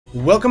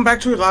Welcome back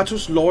to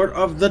Iratus Lord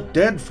of the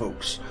Dead,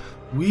 folks.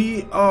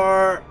 We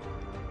are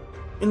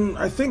in,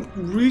 I think,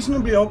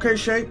 reasonably okay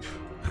shape.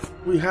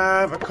 We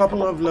have a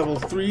couple of level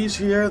 3s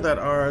here that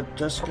are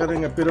just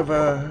getting a bit of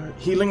a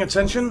healing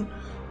attention.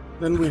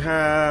 Then we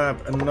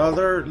have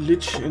another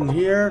lich in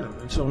here.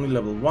 It's only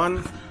level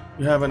 1.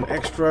 We have an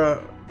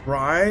extra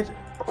bride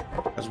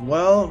as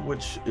well,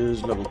 which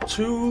is level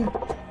 2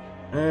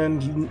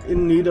 and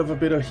in need of a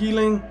bit of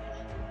healing.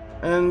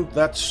 And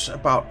that's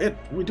about it.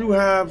 We do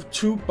have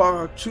two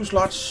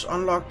slots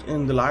unlocked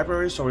in the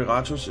library, so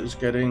Iratus is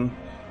getting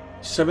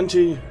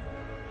 70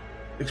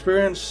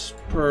 experience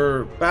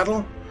per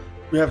battle.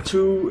 We have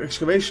 2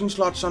 excavation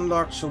slots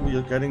unlocked, so we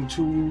are getting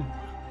 2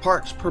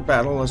 parts per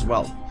battle as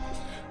well.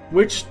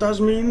 Which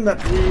does mean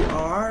that we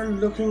are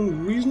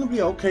looking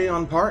reasonably okay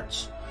on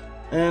parts.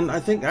 And I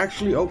think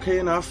actually okay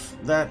enough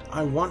that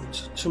I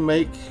want to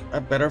make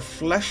a better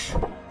flesh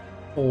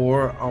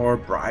for our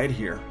bride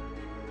here.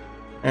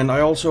 And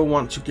I also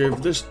want to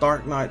give this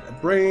Dark Knight a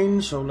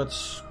brain, so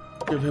let's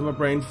give him a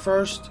brain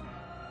first.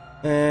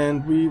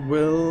 And we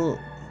will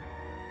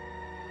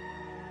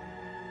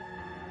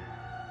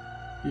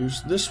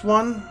use this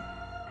one.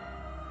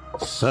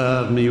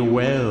 Serve me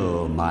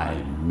well, my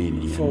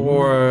minion.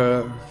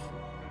 For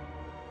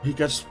he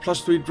gets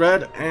 +3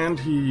 dread, and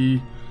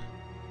he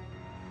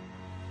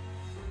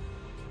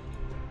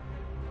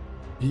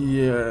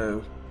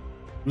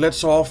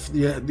lets off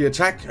the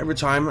attack every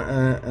time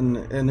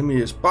an enemy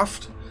is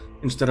buffed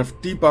instead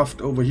of debuffed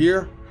over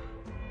here.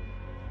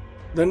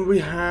 Then we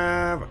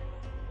have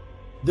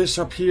this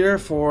up here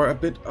for a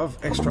bit of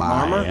extra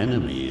armor. My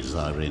enemies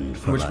are in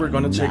for which we're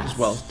going to take as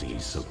well.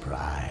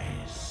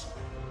 Surprise.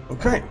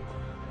 Okay,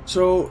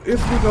 so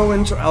if we go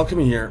into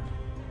alchemy here,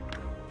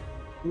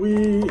 we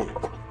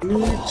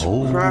need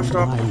to craft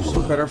up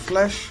some better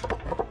flesh.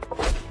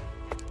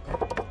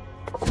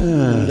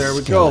 There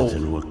we go.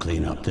 We'll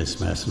clean up this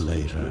mess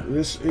later.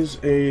 This is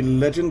a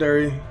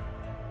legendary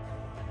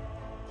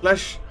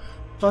flesh,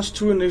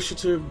 +2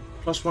 initiative,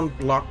 +1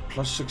 block,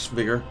 +6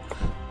 vigor.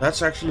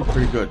 That's actually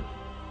pretty good.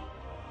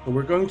 So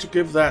we're going to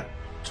give that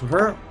to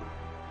her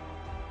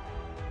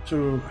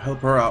to help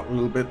her out a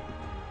little bit.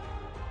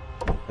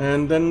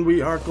 And then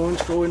we are going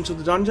to go into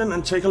the dungeon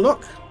and take a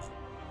look.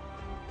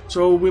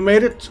 So we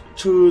made it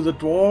to the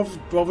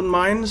dwarven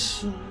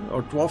mines,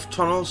 or dwarf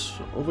tunnels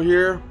over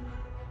here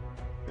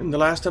in the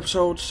last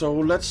episode, so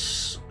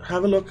let's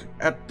have a look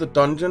at the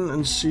dungeon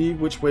and see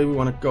which way we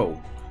want to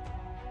go.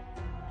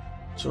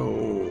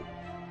 So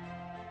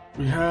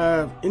we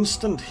have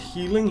instant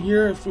healing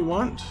here if we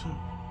want,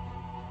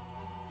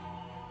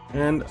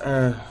 and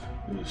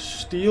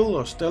steel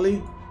or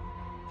stelly.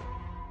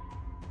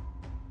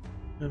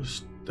 We have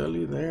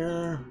stelly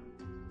there,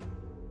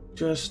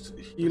 just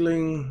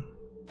healing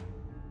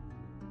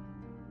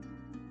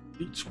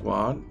each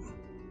squad.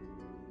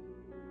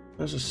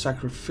 There's a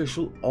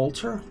sacrificial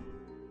altar.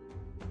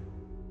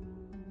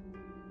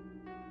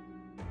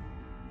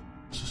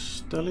 There's a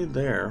stelly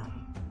there.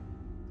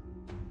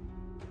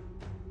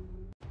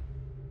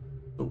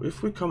 So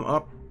if we come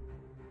up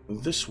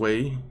this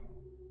way,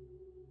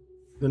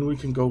 then we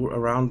can go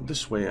around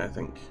this way, I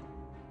think,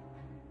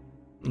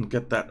 and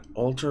get that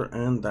altar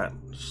and that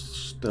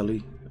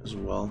stelly as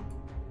well.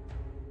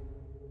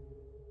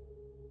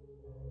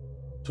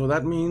 So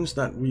that means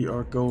that we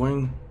are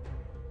going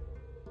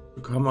to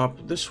come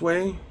up this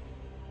way,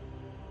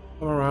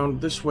 come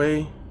around this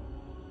way,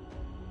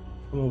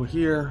 come over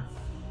here,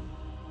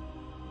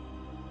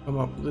 come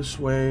up this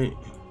way,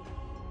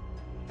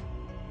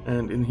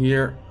 and in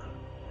here,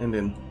 and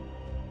in.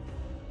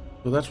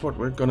 So that's what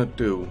we're gonna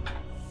do,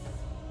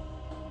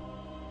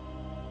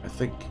 I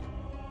think.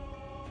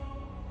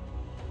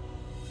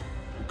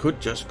 We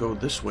could just go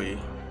this way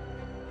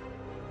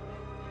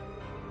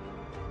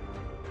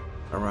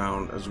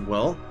around as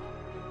well.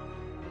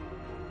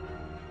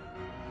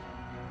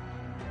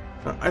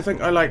 I think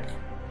I like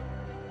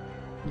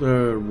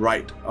the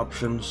right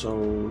option, so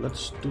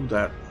let's do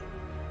that.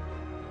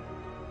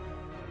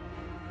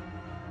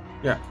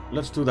 Yeah,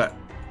 let's do that.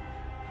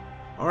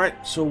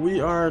 Alright, so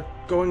we are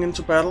going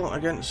into battle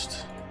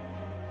against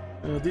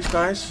these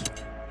guys.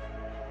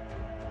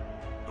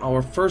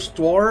 Our first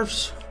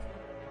dwarves.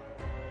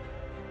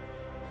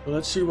 So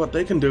let's see what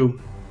they can do.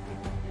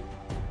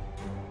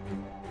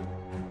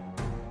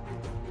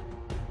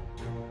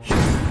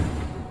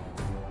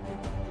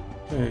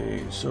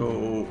 Okay,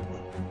 so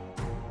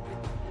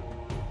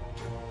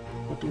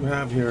what do we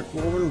have here?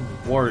 Dwarven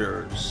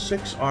warriors,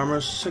 6 armor,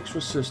 6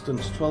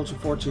 resistance, 12 to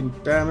 14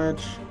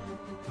 damage,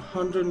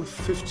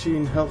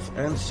 115 health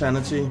and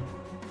sanity,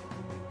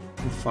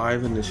 and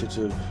 5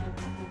 initiative,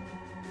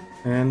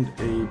 and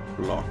a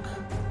block.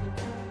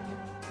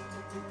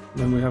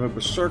 Then we have a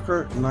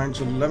berserker, 9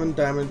 to 11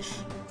 damage,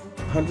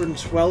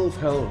 112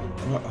 health,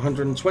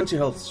 120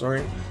 health,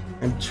 sorry,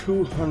 and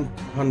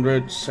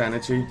 200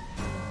 sanity.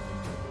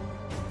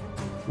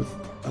 With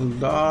a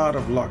lot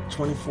of luck,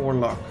 24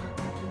 luck.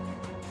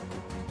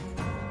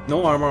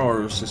 No armor or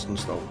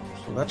resistance though,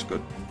 so that's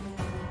good.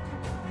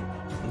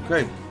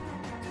 Okay.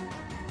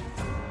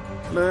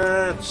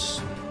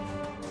 Let's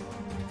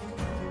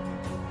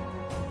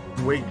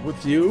wait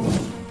with you.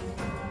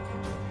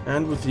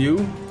 And with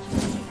you.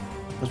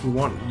 Because we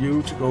want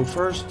you to go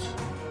first.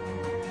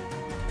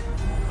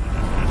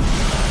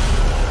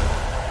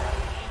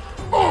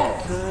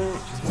 Okay.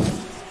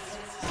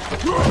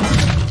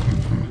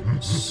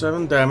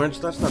 7 damage,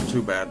 that's not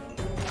too bad.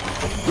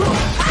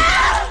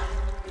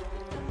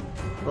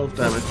 12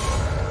 damage.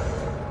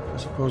 I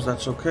suppose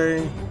that's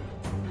okay.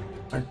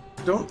 I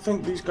don't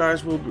think these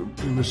guys will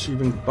be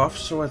receiving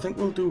buffs, so I think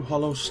we'll do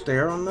Hollow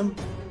Stare on them.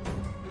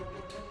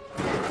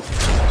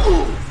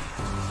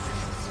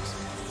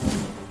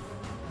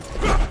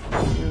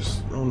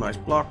 Yes. Oh, nice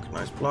block,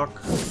 nice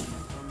block.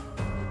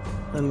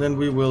 And then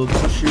we will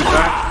push you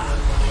back,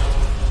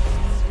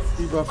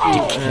 debuff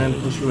you,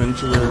 and push you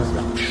into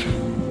the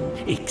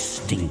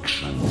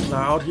extinction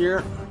cloud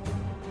here.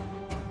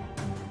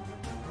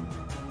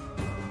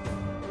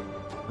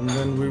 And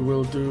then we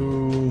will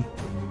do...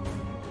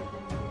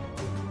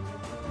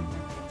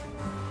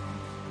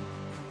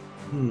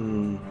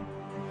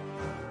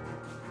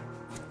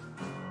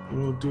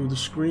 We'll do the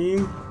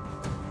Scream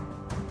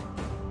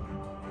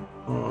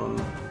on...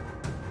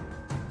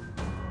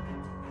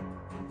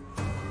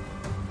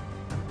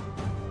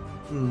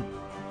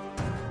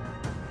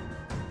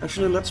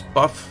 Actually, let's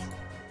buff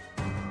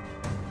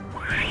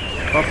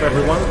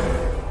everyone.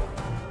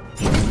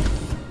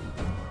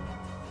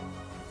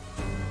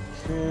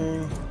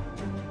 Okay.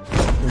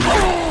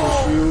 Push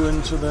you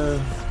into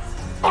the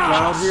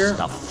cloud here.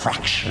 a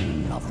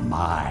fraction of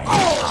my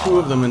 2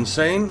 of them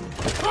insane.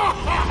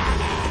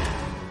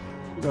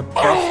 We got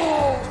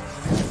buffed,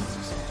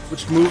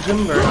 which moved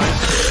him very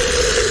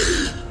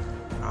nice.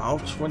 Ow,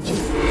 20.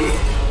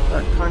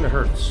 That kind of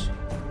hurts.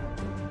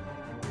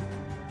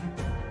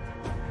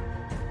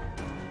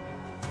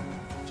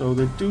 So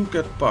they do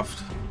get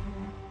buffed.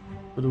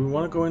 But do we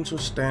want to go into a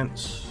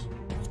stance?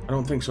 I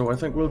don't think so. I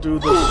think we'll do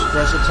the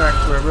stress attack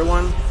to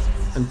everyone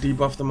and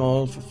debuff them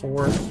all for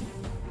 4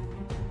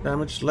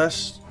 damage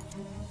less.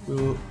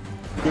 We'll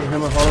give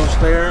him a Hollow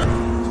Stare,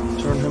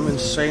 turn him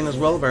insane as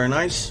well. Very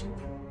nice.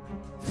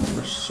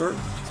 Berserk.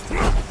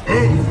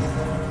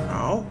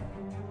 Ow.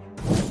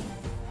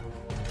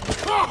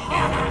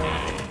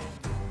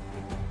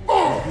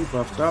 He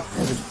buffed up.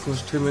 We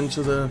pushed him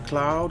into the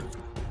cloud.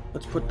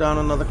 Let's put down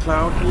another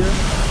cloud here.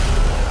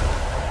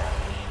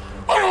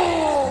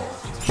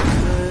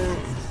 Okay.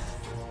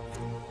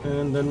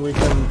 And then we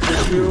can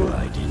push you.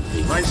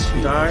 Nice,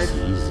 he died.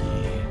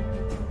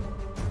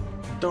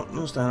 Don't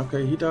understand.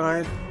 Okay, he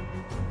died.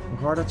 A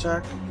heart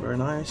attack. Very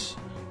nice.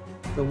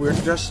 So we're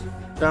just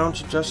down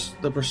to just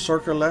the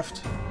Berserker left.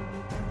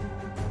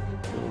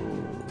 So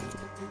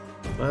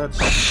let's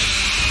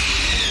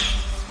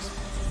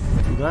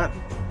do that.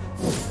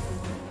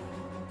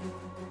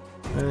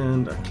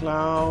 And a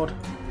cloud.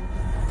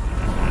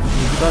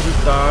 If he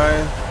doesn't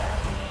die,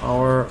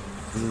 our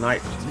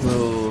knight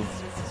will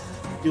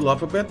heal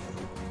up a bit.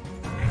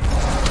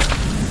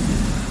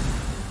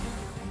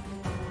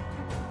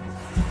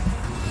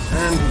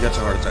 And he gets a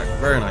heart attack.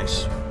 Very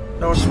nice.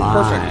 That was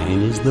perfect.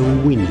 is the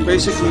wind.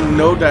 Basically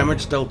no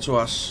damage dealt to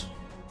us.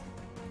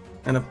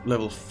 And a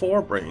level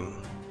 4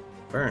 brain.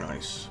 Very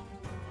nice.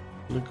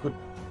 Liquid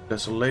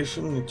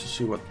Desolation. Need to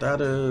see what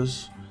that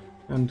is.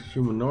 And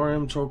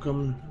Humanorium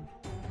token.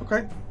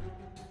 Okay.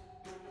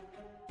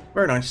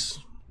 Very nice.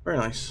 Very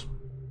nice.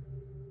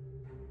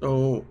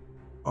 So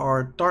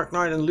our Dark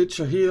Knight and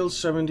Licha heals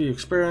 70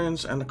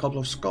 experience and a couple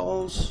of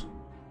skulls.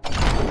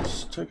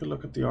 Let's take a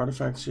look at the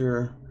artifacts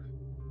here.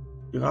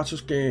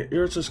 Iratus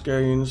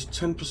gains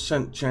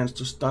 10% chance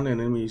to stun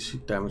enemies he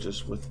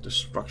damages with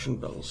destruction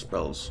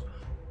spells.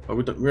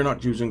 But we're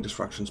not using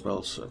destruction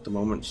spells at the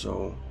moment,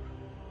 so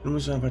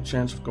enemies have a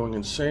chance of going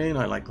insane.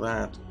 I like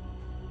that.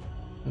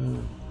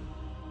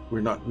 We're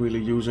not really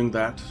using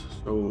that,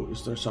 so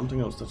is there something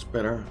else that's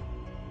better?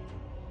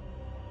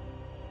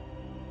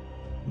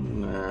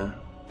 Nah.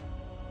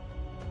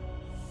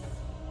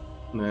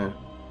 Nah.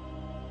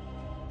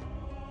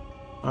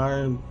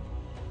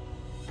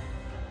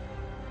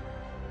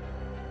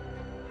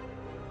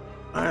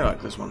 I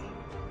like this one.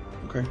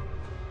 Okay.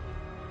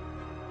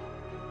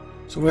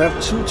 So we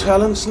have 2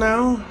 talents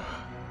now.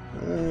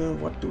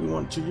 What do we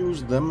want to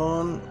use them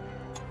on?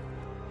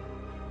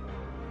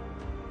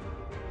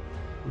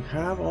 We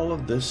have all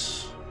of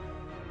this.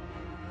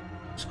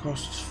 This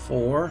costs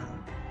 4.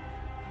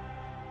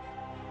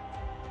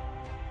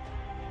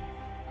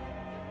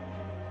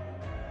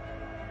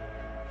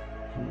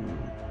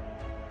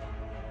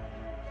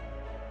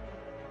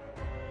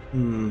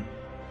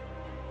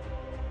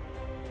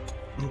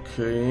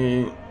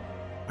 Okay,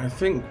 I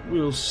think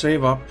we'll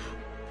save up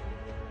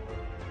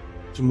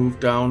to move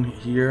down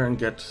here and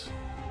get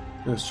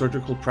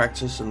surgical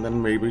practice and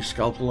then maybe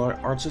scalpel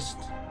artist.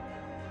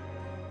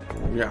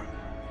 Yeah.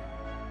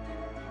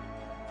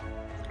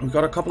 We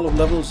got a couple of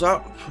levels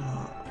up.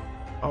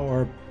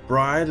 Our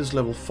bride is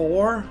level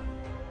 4.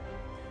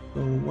 So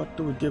what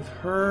do we give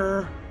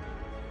her?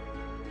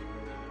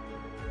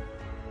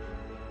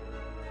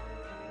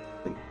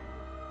 I think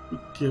we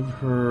give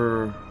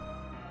her...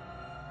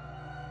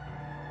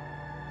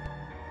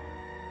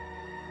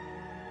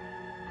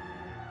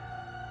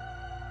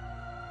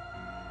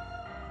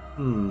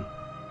 I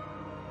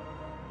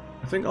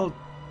think I'll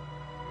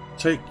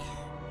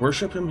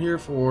worship him here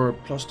for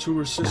 +2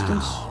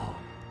 resistance. Now,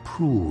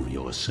 prove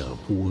yourself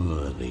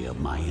worthy of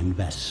my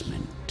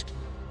investment.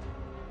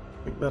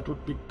 I think that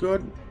would be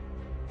good.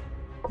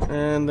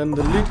 And then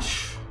the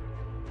Lich,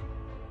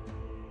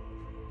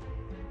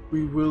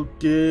 we will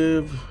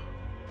give...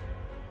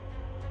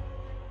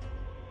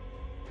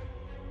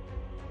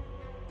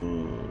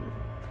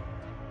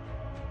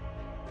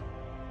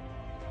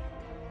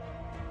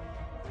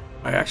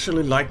 I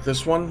actually like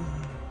this one,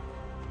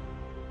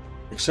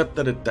 except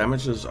that it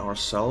damages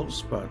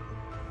ourselves, but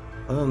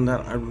other than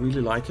that I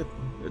really like it.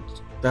 It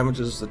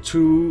damages the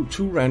two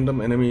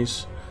random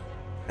enemies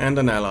and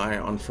an ally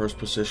on first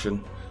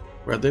position,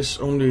 where this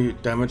only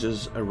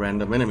damages a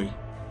random enemy.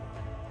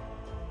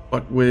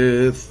 But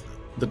with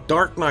the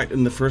Dark Knight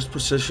in the first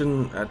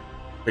position at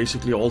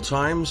basically all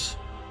times,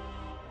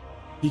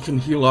 he can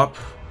heal up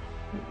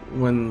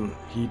when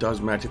he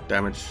does magic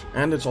damage,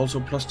 and it's also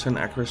 +10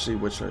 accuracy,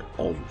 which I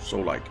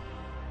also like.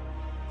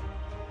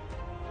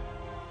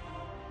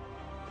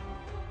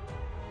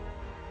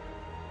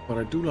 But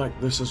I do like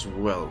this as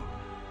well.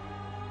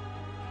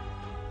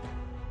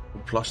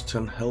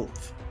 +10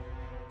 health.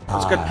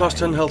 Let's get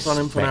 +10 health on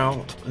him for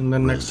now, and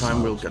then next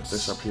time we'll get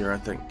this up here, I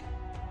think.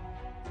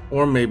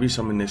 Or maybe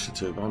some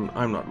initiative,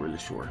 I'm not really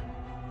sure.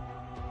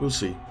 We'll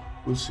see.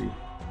 We'll see.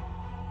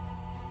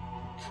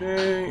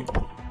 Okay.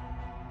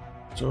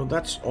 So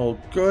that's all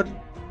good.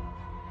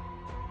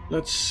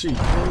 Let's see,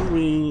 can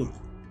we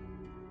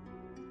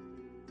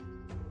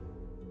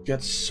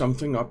get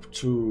something up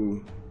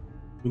to...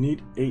 We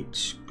need 8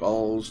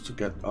 skulls to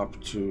get up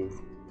to,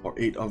 or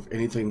 8 of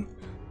anything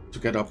to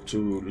get up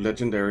to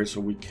legendary,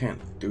 so we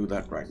can't do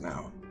that right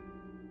now.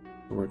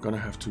 So we're gonna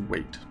have to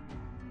wait.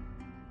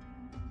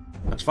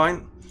 That's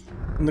fine.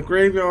 In the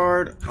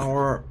graveyard,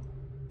 our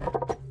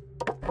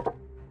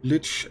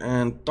Lich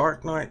and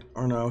Dark Knight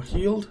are now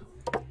healed.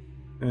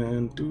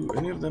 And do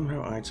any of them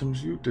have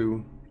items? You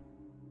do.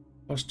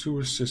 +2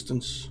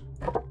 resistance.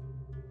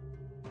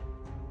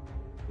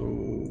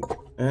 So,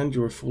 and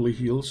you're fully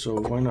healed, so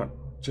why not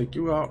take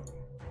you out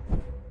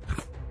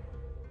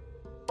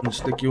and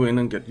stick you in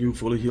and get you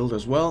fully healed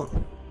as well.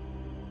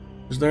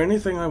 Is there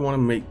anything I want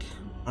to make?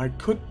 I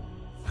could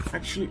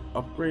actually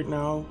upgrade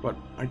now, but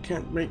I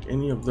can't make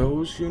any of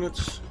those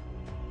units.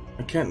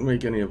 I can't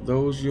make any of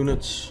those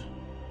units.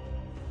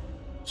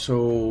 So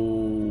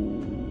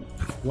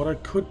what I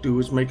could do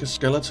is make a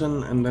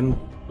skeleton and then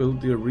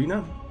build the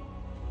arena.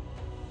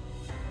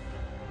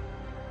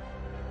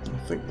 I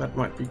think that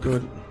might be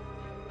good.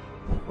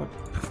 What?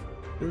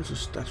 There's a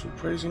statue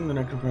praising the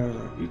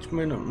necromancer. Each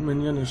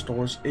minion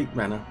restores 8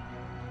 mana.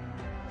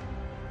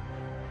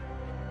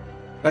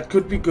 That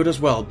could be good as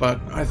well,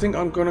 but I think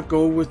I'm gonna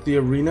go with the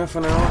arena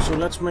for now. So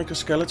let's make a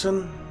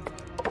skeleton.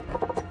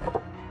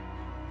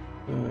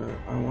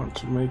 I want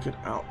to make it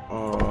out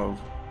of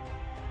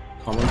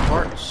common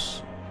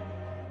parts.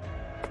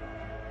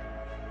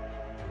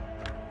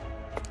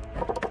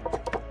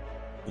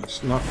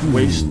 Let's not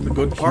waste the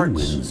good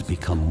parts. Humans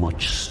become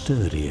much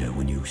sturdier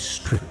when you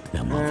strip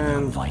them of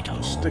their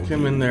vital stick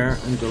him in there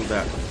and build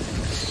that.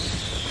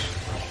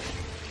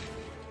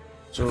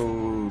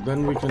 So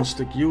then we can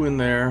stick you in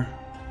there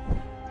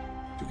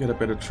to get a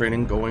bit of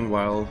training going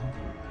while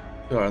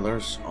the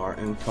others are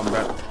in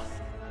combat.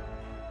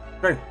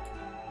 Okay.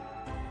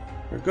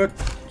 Very good.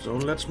 So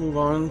let's move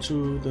on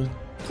to the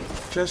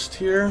chest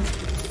here.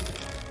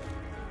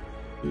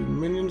 The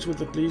minions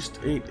with at least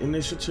 8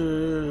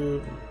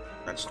 initiative.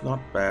 That's not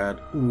bad.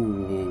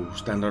 Ooh,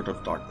 Standard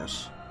of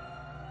Darkness.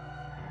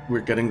 We're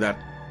getting that.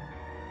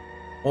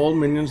 All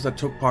minions that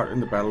took part in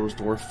the battle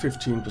restore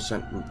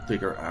 15%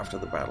 vigor after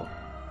the battle.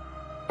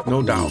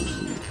 No doubt.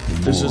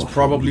 This is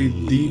probably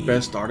the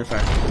best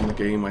artifact in the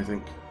game, I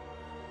think.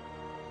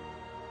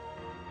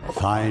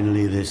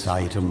 Finally, this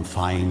item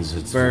finds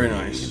its Very way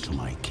nice. into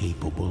my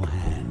capable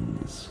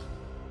hands.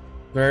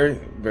 Very,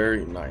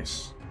 very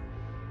nice.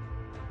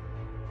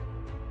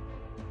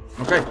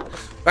 Okay,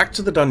 back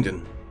to the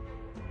dungeon.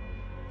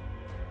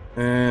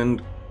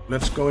 And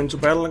let's go into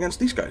battle against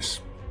these guys.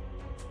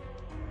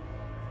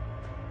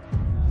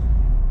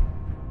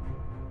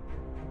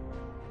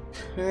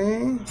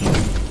 Okay.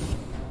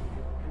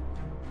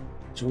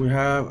 So we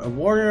have a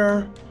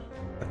warrior,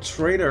 a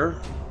trader,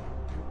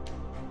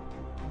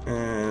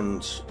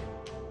 and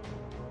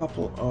a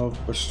couple of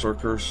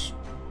berserkers.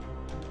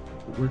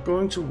 We're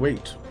going to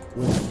wait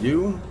with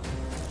you.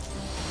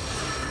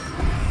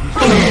 He's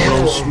gonna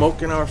throw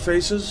smoke in our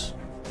faces.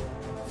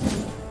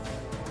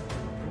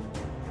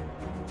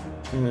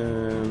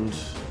 And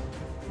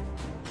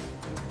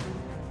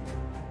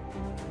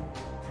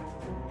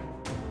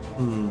I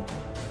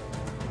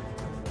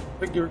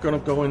think you're gonna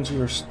go into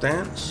your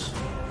stance.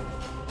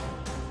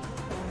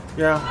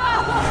 Yeah.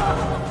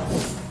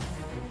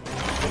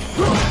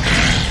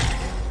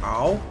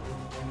 Ow.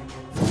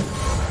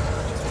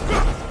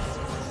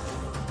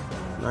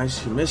 Nice,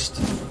 he missed.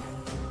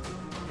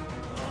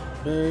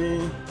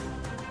 Okay.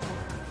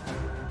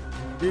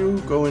 You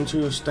go into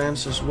your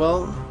stance as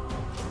well.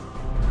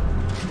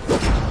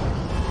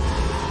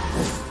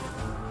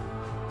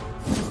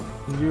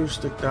 you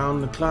stick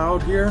down the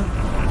cloud here.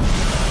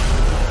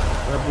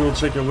 That will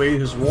take away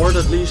his ward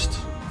at least,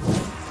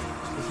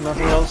 if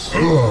nothing else.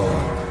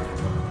 Alright.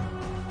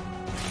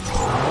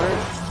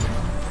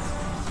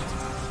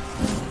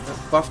 That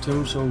buffed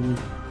him, so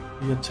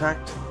he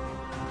attacked.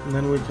 And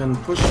then we can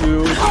push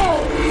you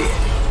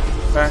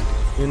back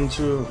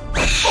into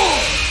the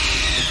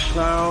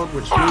cloud,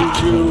 which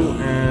moves you,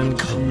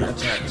 and she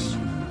attacks.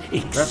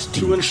 That's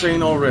too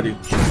insane already.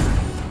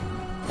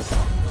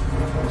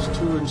 That's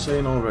too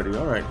insane already.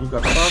 Alright, he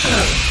got buffed,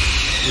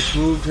 which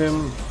moved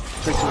him,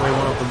 takes away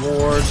one of the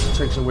wards,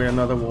 takes away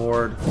another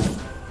ward.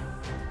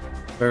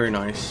 Very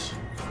nice.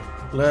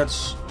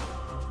 Let's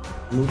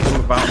move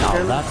him about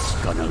again. Now that's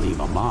gonna leave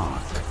a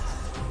mark.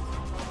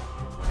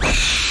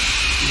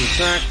 He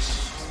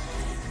attacks,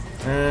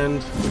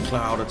 and the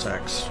cloud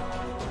attacks.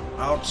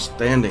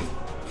 Outstanding.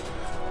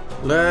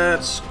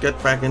 Let's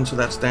get back into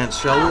that stance,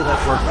 shall we?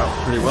 That worked out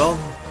pretty well.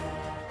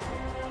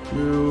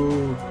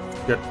 You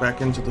get back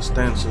into the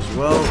stance as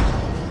well.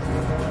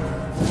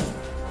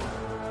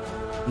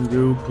 And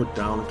you put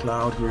down a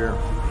cloud here.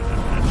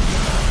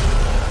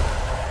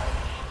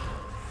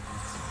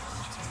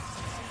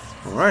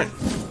 Alright.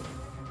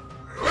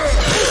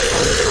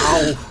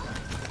 Ow.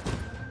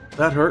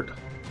 That hurt.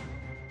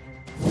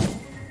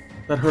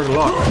 That hurt a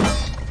lot.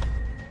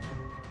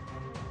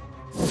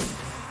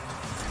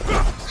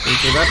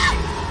 Okay, that's...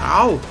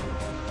 Ow!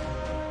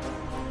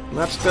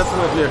 That's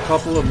definitely a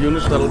couple of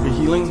units that'll be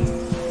healing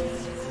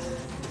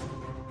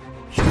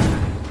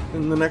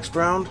in the next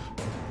round.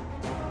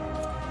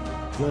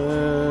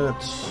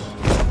 Let's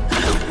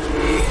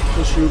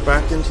push you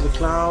back into the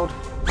cloud.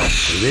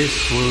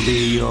 This will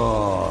be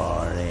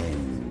your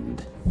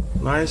end.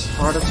 Nice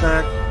heart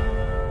attack.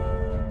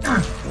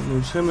 That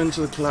moves him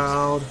into the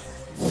cloud.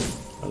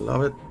 I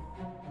love it.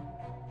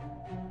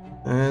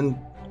 And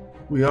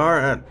we are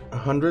at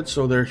 100,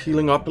 so they're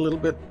healing up a little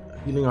bit.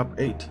 Healing up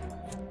 8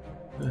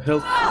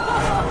 health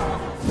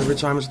every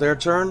time it's their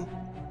turn.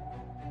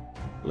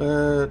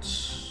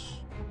 Let's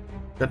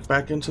get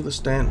back into the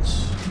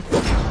stance.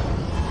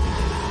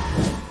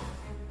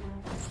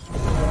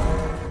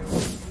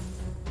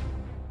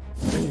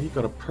 Okay, he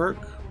got a perk.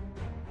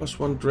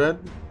 +1 dread.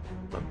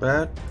 Not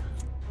bad.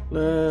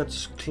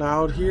 Let's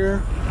cloud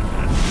here.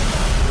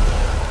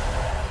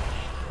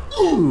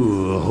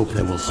 Ooh, hope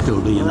there will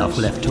still be enough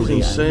left to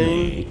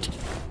reanimate.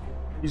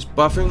 He's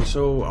buffing,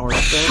 so our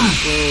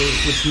stance will,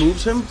 which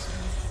moves him,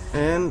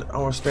 and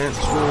our stance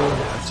will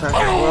attack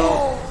as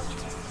well.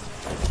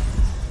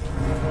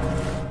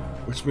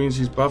 Which means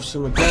he buffs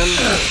him again.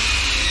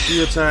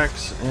 He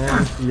attacks,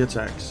 and he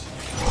attacks.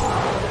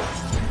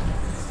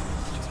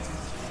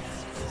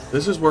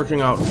 This is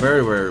working out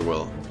very, very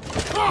well.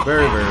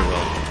 Very, very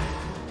well.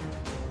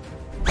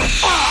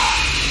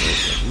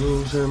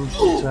 Moves him,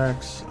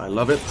 attacks. I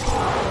love it.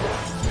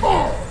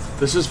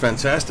 This is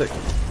fantastic.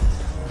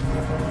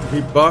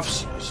 He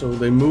buffs, so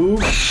they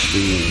move.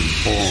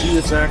 She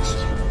attacks.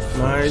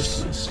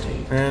 Nice.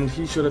 And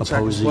he should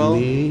attack as well.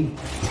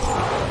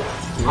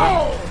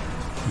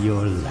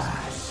 Your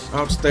last.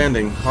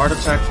 Outstanding. Heart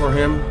attack for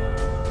him.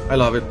 I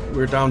love it.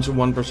 We're down to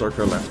 1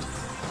 berserker left.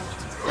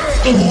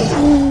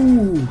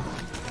 Ooh.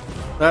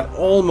 That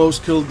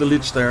almost killed the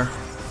Lich there.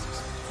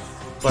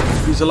 But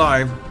he's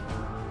alive.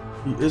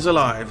 He is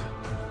alive.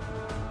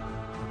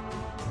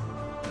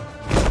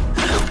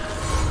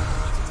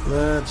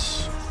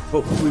 Let's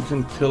hope we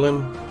can kill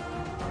him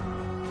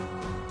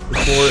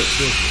before it's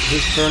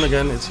his turn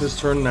again. It's his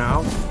turn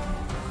now.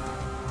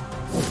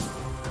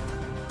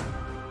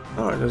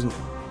 Oh, it doesn't.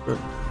 Good.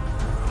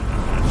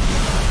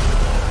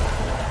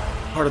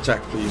 Heart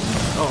attack, please.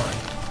 Alright.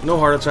 No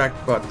heart attack,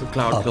 but the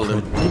cloud killed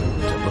him.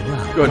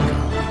 Good.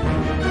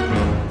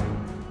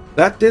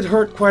 That did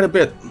hurt quite a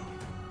bit.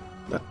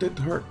 That did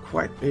hurt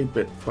quite a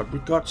bit, but we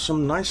got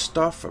some nice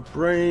stuff. A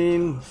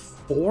brain,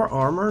 4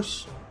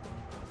 armors,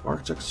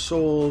 Architect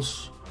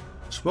Souls,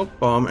 Smoke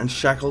Bomb, and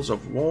Shackles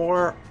of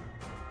War.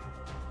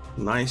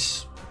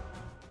 Nice.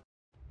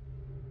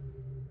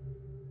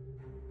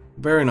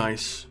 Very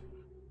nice.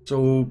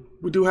 So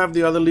we do have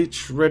the other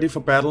Leech ready for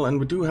battle, and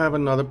we do have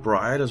another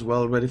Bride as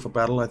well ready for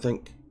battle, I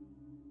think.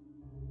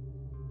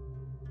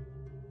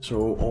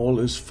 So all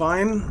is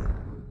fine.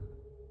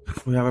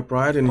 We have a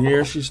Bride in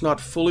here. She's not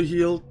fully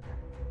healed,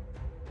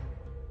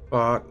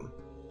 but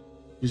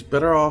she's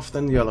better off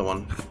than the other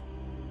one.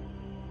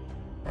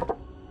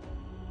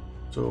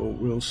 So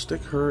we'll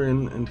stick her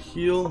in and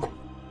heal.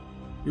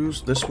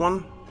 Use this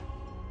one.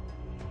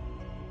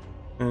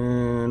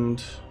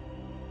 And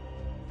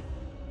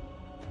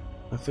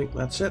I think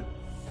that's it.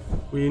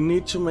 We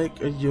need to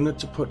make a unit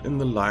to put in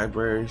the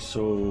library,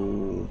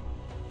 so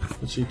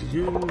let's see, did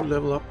you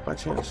level up by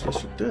chance?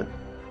 Yes, you did.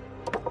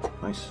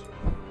 Nice.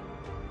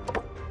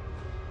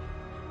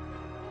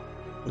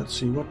 Let's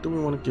see, what do we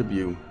want to give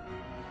you?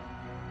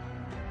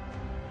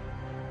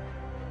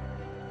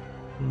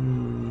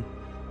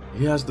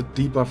 He has the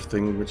debuff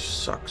thing, which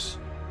sucks.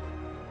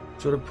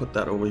 Should have put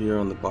that over here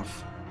on the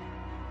buff.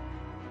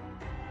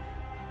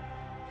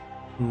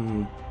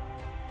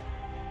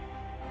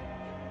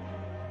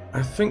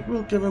 I think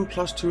we'll give him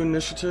 +2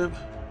 initiative.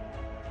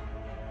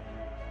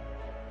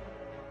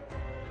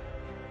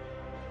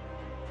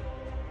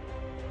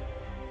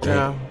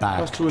 Yeah,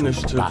 +2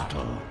 initiative.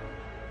 Battle.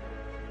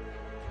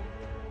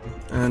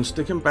 And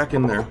stick him back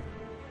in there.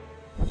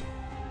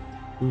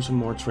 Do some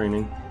more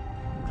training.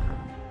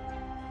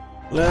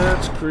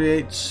 Let's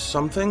create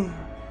something.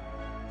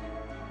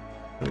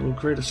 And we'll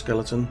create a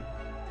skeleton.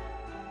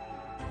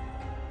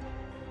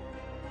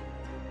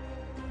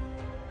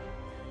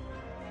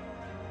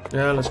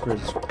 Yeah, let's create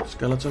a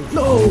skeleton.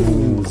 No!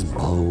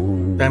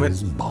 Bones, Damn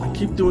it. I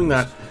keep doing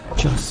that.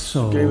 Just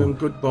so Gave him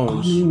good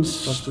bones.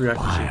 +3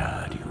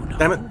 accuracy. you know.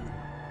 Damn it.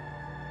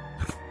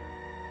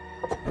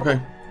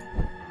 Okay.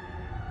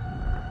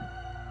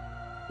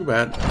 Too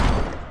bad.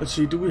 Let's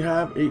see, do we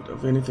have 8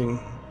 of anything?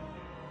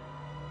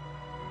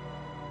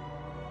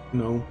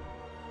 No.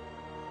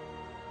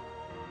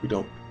 We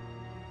don't.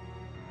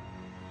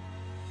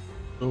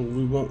 So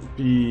we won't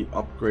be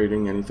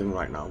upgrading anything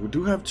right now. We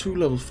do have 2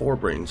 level 4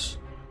 brains.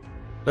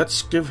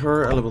 Let's give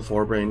her a level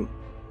 4 brain.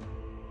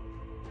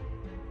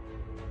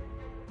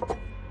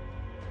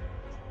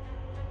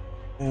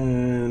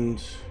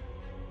 And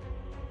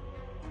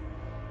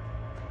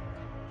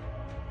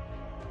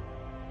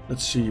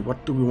let's see,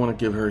 what do we want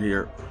to give her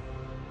here?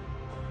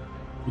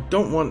 We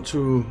don't want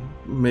to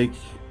make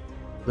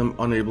them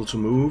unable to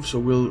move, so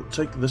we'll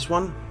take this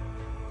one.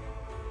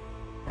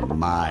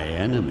 My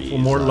enemies For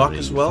more luck are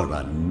as in well. for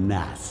a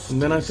nasty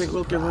And then I think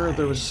we'll give her the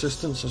surprise.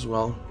 resistance as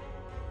well.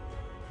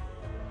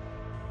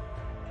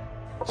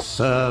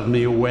 Serve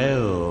me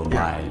well,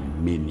 my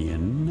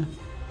minion.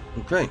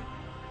 Okay.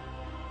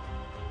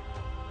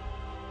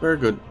 Very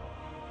good.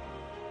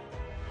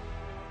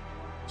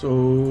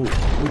 So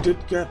we did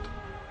get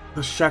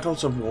the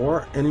Shackles of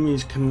War.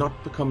 Enemies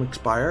cannot become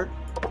expired,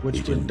 which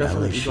It we're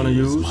definitely going to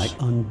embellishes use. my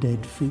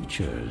undead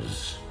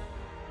features.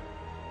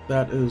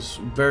 That is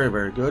very,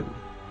 very good.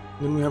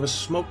 Then we have a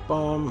smoke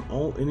bomb.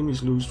 All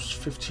enemies lose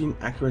 15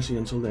 accuracy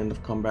until the end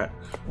of combat.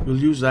 We'll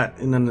use that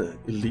in an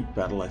elite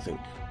battle, I think.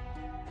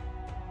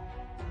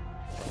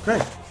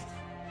 Okay.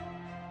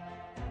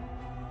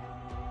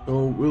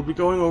 So we'll be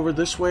going over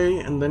this way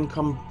and then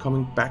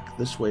coming back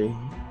this way,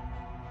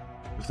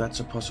 if that's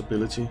a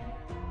possibility.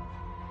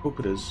 Hope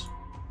it is.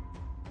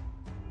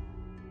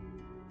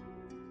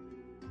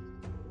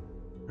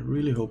 I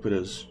really hope it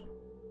is.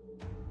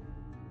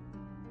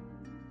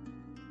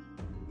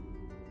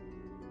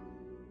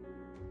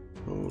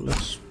 So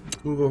let's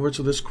move over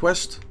to this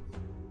quest.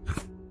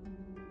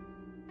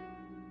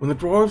 When the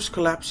Dwarves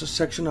collapse a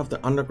section of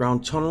the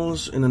underground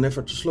tunnels in an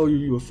effort to slow you,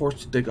 you are forced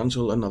to dig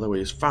until another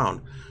way is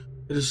found.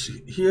 It is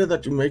here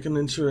that you make an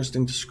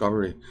interesting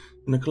discovery.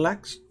 In a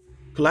collapsed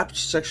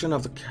section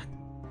of the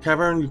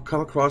cavern, you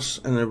come across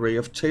an array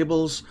of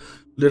tables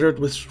littered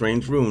with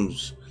strange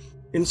runes.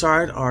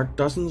 Inside are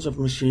dozens of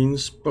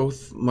machines,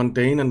 both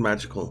mundane and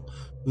magical,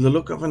 with the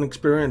look of an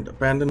experiment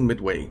abandoned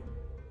midway.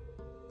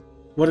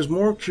 What is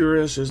more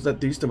curious is that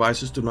these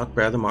devices do not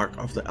bear the mark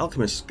of the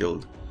Alchemist's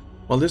Guild.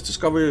 While this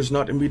discovery is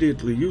not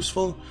immediately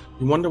useful,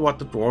 you wonder what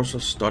the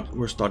dwarves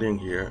were studying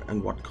here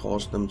and what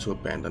caused them to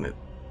abandon it.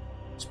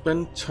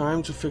 Spend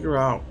time to figure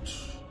out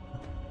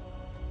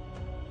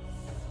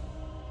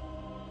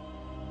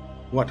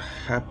what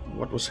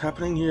was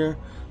happening here.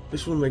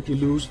 This will make you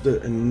lose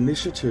the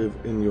initiative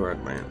in your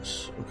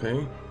advance.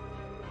 Okay.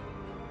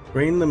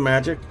 Drain the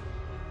magic.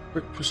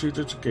 Quick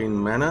procedure to gain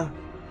mana.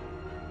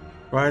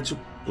 Try to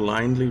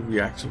blindly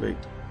reactivate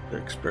the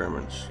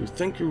experiments. You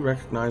think you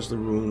recognize the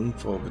rune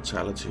for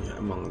vitality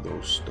among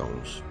those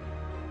stones.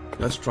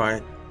 Let's try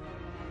it.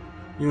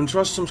 You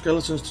entrust some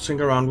skeletons to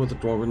tinker around with the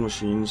dwarven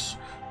machines,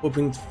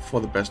 hoping for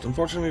the best.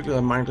 Unfortunately,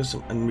 the mindless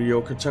and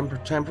mediocre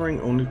tampering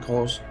only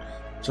caused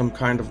some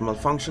kind of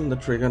malfunction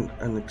that triggered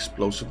an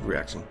explosive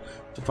reaction.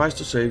 Suffice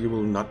to say, you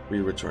will not be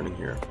returning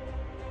here.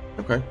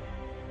 Okay.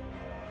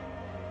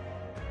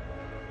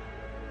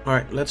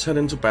 Alright, let's head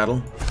into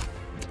battle.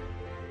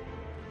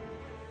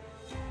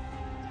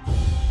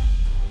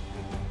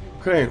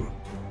 Okay,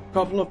 a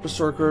couple of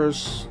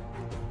berserkers,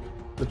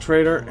 the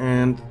trader,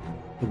 and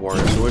the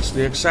warrior. So it's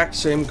the exact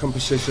same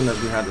composition as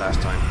we had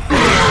last time.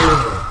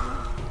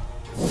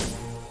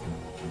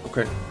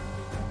 Okay.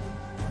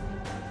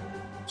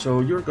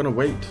 So you're gonna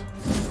wait.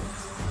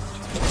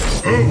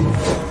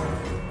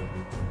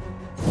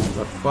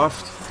 Got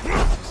buffed.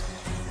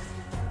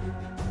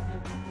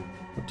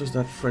 What does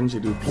that frenzy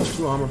do?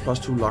 +2 armor,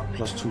 +2 luck,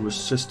 +2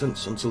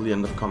 resistance until the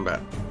end of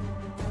combat.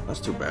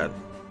 That's too bad.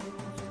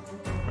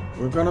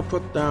 We're gonna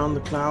put down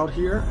the cloud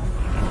here.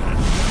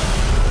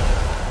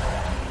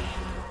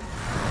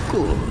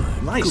 Good.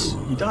 Nice,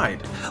 Good. he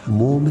died.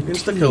 More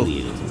Insta-kill.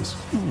 materials.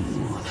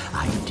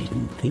 I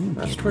didn't think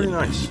That's it pretty would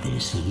nice. be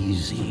this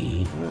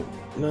easy.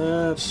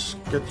 Let's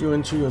get you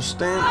into your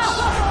stance.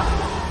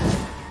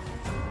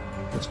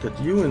 Let's get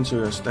you into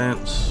your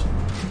stance.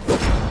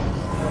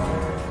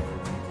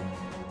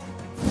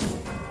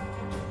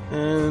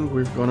 And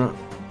we're gonna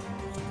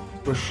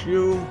push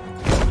you.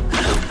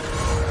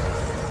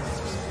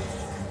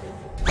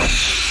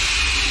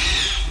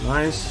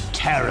 Nice.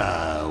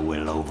 terror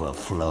will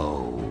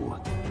overflow.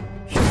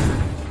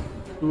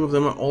 2 of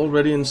them are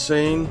already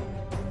insane.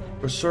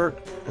 Berserk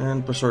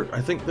and Berserk.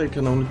 I think they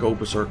can only go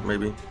Berserk,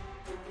 maybe.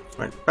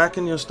 Right, back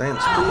in your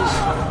stance, please.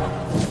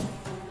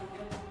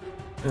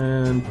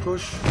 And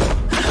push.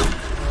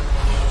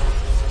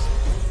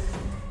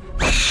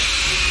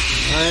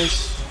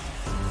 Nice.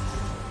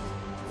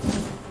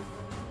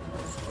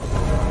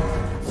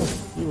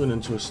 He went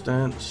into a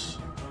stance.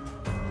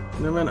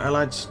 Whenever an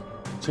ally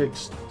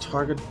takes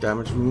target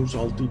damage, removes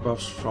all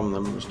debuffs from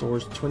them,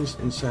 restores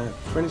 20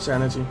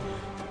 sanity,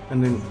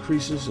 and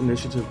increases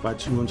initiative by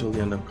 2 until the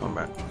end of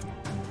combat.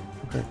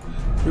 Okay,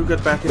 you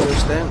get back in your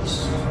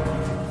stance.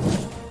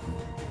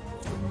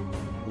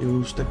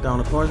 You stick down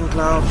a poison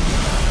cloud.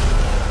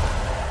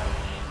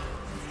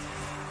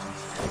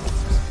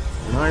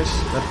 Nice,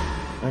 that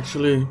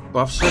actually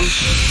buffs him.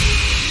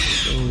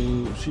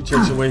 So she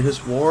takes away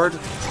his ward,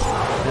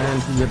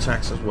 and he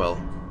attacks as well.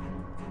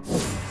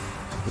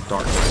 The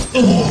dark.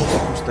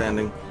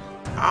 Outstanding.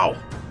 Ow!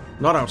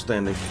 Not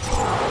outstanding.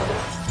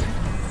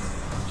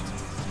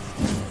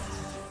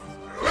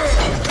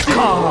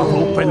 Carve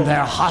open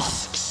their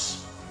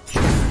husks.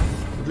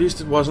 At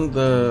least it wasn't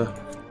the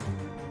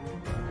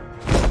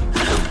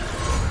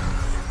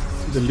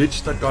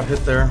lich that got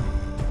hit there.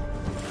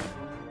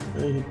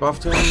 Okay, he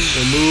buffed him.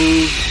 They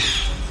moved.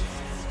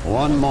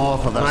 One more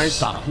for the nice.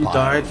 He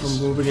died from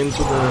moving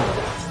into the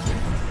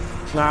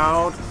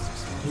cloud.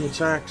 He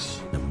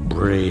attacks. The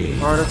brave.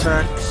 Heart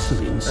attack.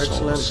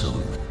 Excellent.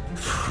 Some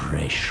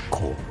fresh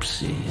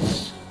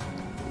corpses.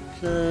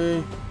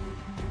 Okay.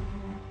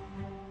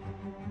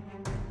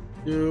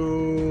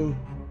 You.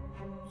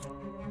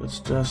 Let's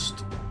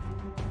just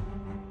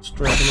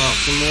stretch him out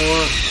some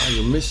more. Ah,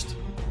 you missed.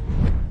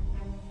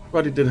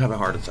 But he did have a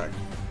heart attack.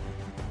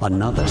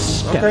 Another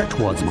step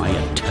towards my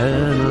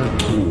eternal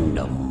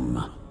kingdom.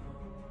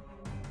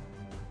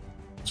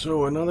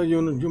 So another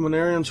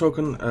humanitarian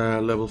token,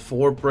 level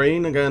 4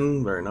 brain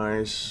again, very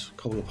nice.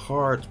 Couple of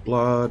hearts,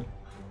 blood.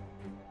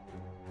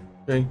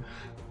 Okay,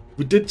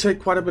 we did take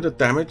quite a bit of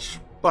damage,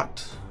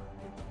 but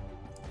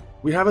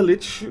we have a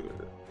lich,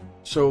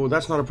 so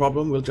that's not a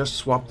problem. We'll just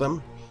swap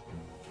them,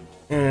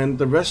 and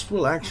the rest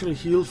will actually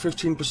heal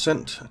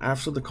 15%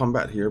 after the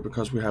combat here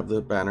because we have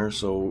the banner.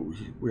 So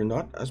we're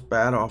not as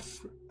bad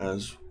off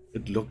as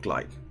it looked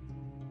like.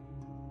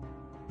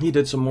 He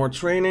did some more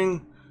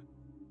training.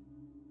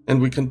 And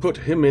we can put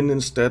him in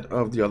instead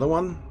of the other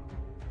one.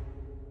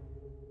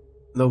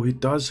 Though he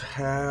does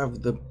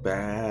have the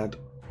bad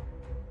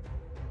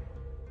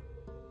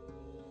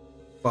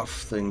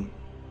buff thing,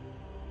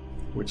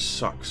 which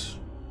sucks.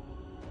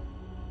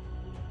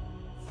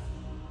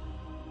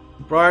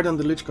 The Bride and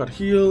the Lich got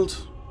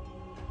healed.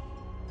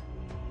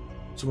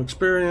 Some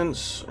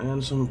experience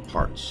and some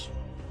parts.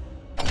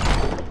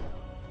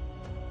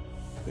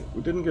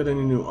 We didn't get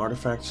any new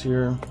artifacts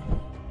here.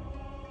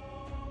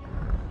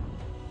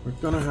 We're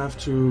gonna have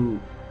to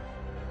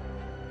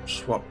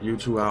swap you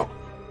 2 out.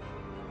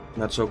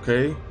 That's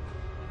okay.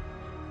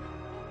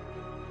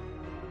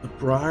 The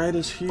Bride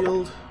is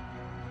healed.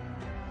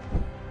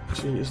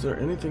 See, is there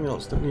anything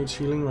else that needs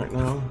healing right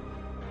now?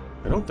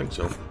 I don't think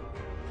so.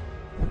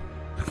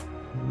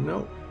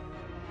 No.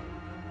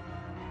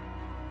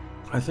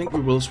 I think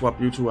we will swap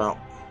you 2 out.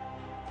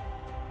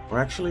 Or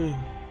actually,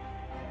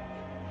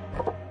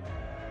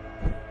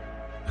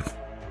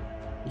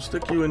 we'll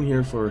stick you in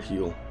here for a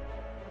heal.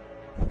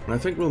 And I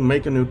think we'll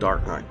make a new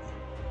Dark Knight.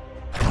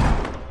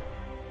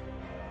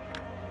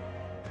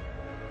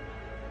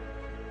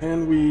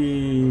 And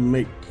we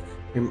make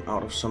him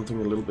out of something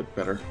a little bit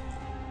better.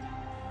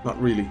 Not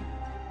really,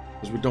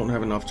 because we don't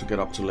have enough to get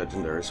up to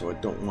Legendary, so I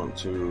don't want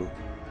to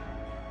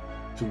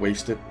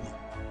waste it.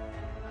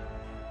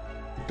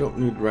 We don't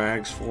need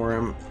rags for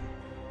him.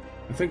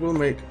 I think we'll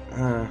make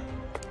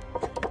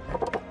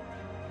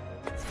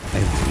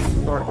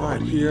Dark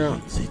Knight here.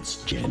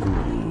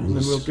 And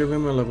then we'll give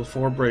him a level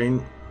 4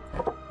 brain.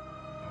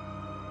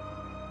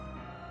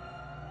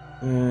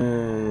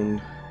 And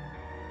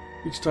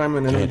each time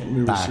an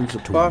enemy receives a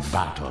buff,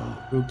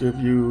 we'll give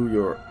you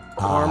your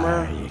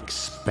armor. I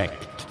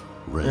expect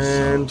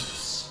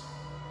results.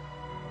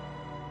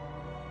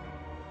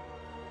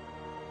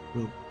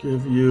 And we'll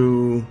give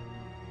you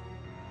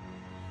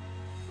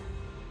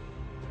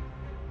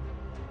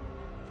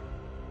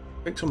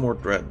I think some more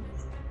dread.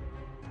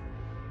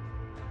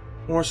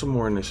 Or some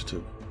more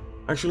initiative.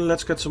 Actually,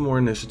 let's get some more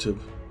initiative.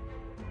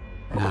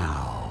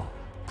 Now,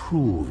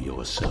 prove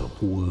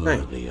yourself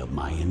worthy of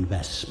my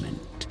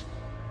investment.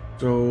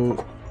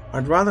 So,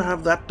 I'd rather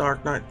have that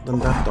Dark Knight than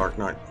that Dark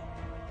Knight.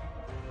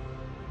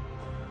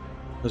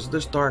 Because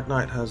this Dark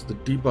Knight has the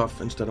debuff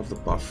instead of the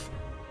buff.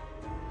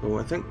 So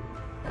I think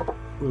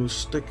we'll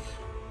stick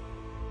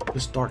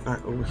this Dark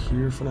Knight over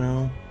here for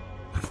now.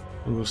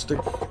 And we'll stick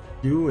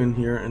you in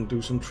here and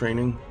do some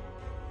training.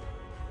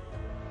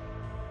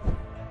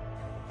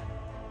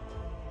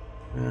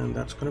 And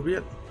that's gonna be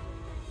it.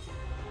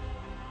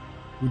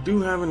 We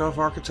do have enough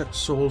Architect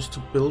Souls to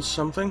build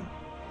something.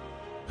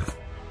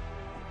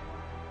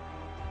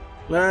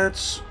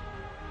 Let's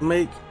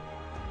make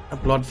a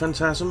blood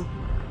phantasm.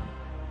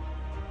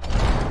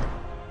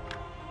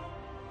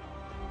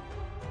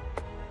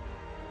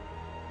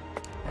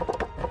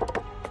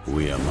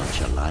 We are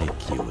much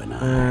alike, you and I.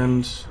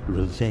 And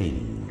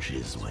Revenge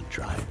is what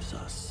drives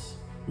us.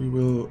 we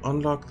will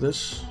unlock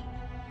this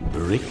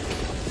Brick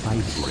by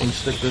and brick.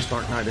 stick this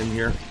Dark Knight in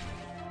here.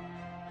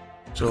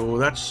 So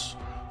that's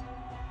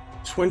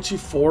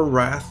 24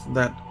 wrath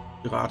that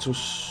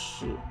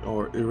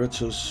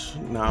Iratus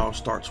now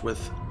starts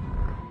with.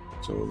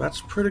 So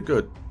that's pretty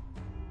good.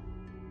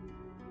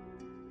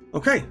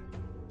 Okay,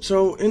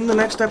 so in the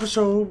next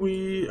episode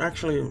we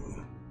actually...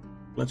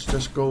 Let's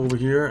just go over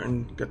here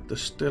and get the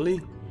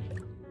Stilly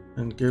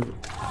and give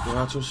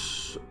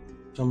Iratus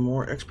some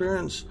more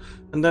experience.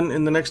 And then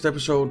in the next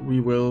episode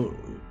we will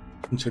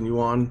continue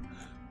on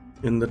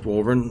in the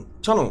Dwarven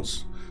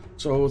tunnels.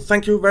 So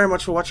thank you very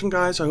much for watching,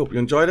 guys. I hope you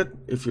enjoyed it.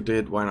 If you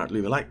did, why not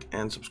leave a like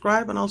and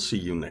subscribe, and I'll see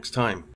you next time.